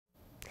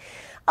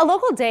A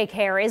local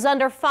daycare is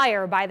under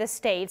fire by the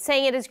state,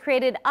 saying it has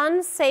created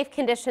unsafe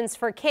conditions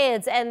for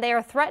kids, and they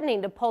are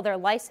threatening to pull their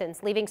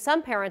license, leaving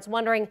some parents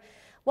wondering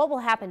what will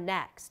happen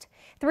next.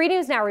 3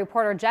 News Now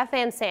reporter Jeff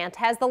Van Sant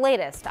has the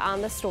latest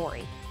on the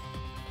story.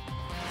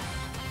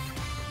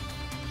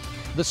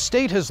 The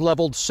state has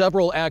leveled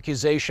several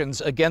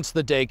accusations against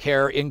the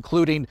daycare,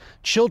 including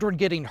children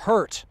getting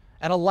hurt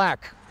and a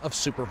lack of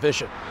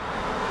supervision.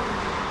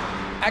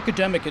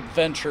 Academic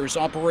Adventures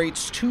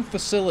operates 2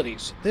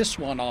 facilities, this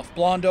one off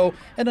Blondo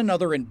and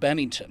another in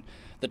Bennington.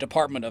 The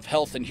Department of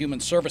Health and Human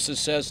Services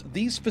says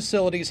these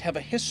facilities have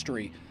a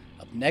history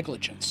of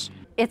negligence.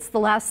 It's the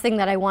last thing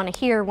that I want to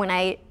hear when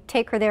I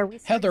take her there.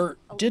 Heather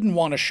didn't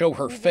want to show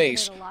her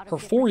face. Her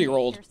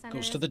 4-year-old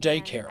goes to the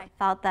daycare. I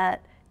thought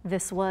that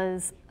this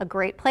was a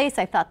great place.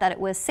 I thought that it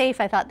was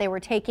safe. I thought they were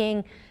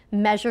taking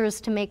measures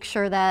to make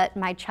sure that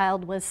my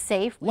child was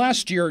safe.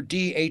 Last year,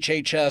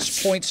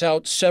 DHHS points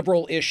out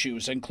several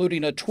issues,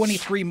 including a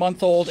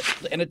 23-month-old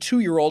and a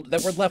 2-year-old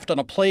that were left on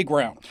a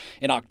playground.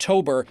 In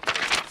October,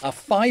 a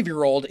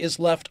 5-year-old is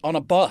left on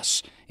a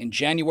bus. In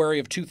January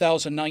of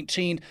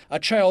 2019, a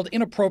child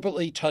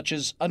inappropriately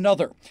touches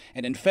another.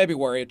 And in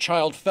February, a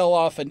child fell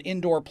off an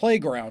indoor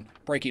playground,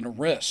 breaking a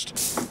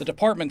wrist. The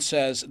department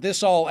says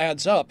this all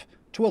adds up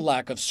to a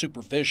lack of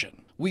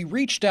supervision. We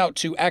reached out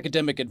to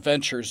Academic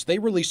Adventures. They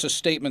released a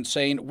statement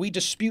saying, "We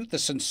dispute the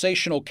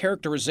sensational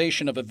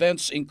characterization of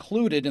events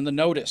included in the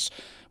notice.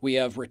 We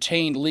have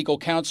retained legal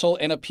counsel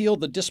and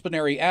appealed the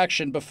disciplinary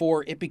action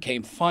before it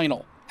became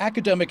final."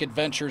 Academic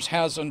Adventures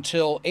has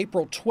until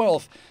April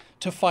 12th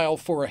to file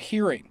for a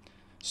hearing.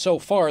 So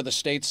far, the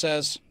state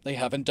says they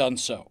haven't done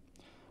so.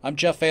 I'm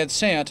Jeff Van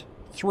Sant,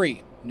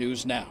 3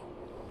 News Now.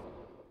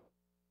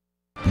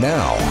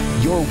 Now,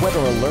 your weather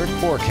alert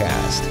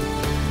forecast.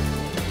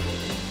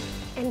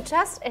 And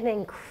just an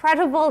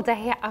incredible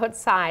day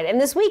outside.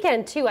 And this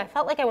weekend, too, I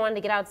felt like I wanted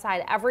to get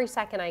outside every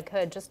second I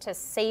could just to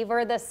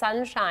savor the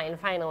sunshine,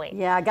 finally.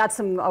 Yeah, I got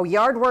some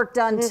yard work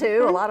done,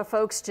 too. A lot of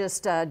folks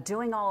just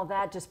doing all of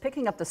that, just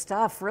picking up the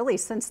stuff, really,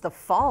 since the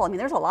fall. I mean,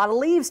 there's a lot of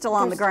leaves still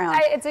on the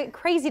ground. It's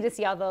crazy to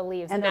see all the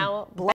leaves and now.